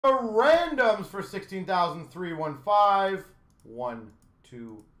Randoms for 16,315. 1,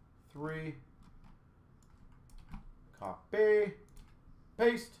 2, 3. Copy.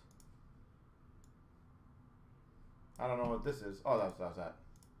 Paste. I don't know what this is. Oh, that was that.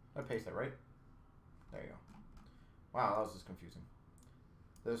 I paste that, right? There you go. Wow, that was just confusing.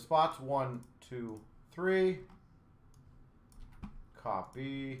 The spots 1, 2, 3.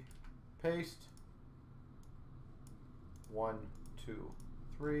 Copy. Paste. 1, 2,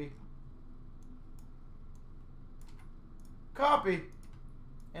 3. Copy.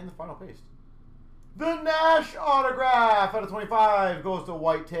 And the final paste. The Nash autograph out of 25 goes to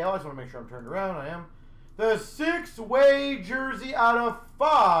Whitetail. I just want to make sure I'm turned around. I am. The 6-way jersey out of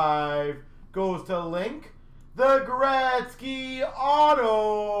 5 goes to Link. The Gretzky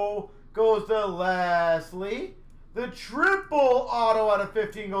auto goes to Leslie. The triple auto out of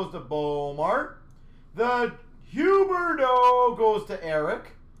 15 goes to Beaumart. The Huberdeau goes to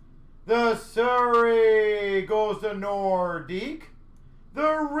Eric. The Surrey goes to Nordique.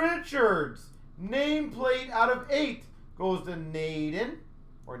 The Richards nameplate out of 8 goes to Naden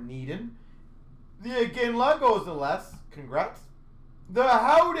or Needon. The Iginla goes to Les. Congrats. The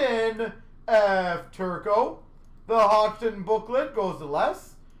Howden F. Turco. The Hodgson booklet goes to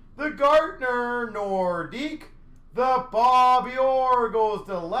Les. The Gartner Nordique. The Bobby Orr goes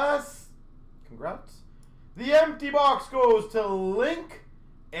to Les. Congrats. The empty box goes to Link.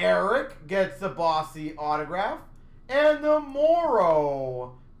 Eric gets the Bossy autograph. And the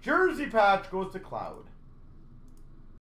Morrow jersey patch goes to Cloud.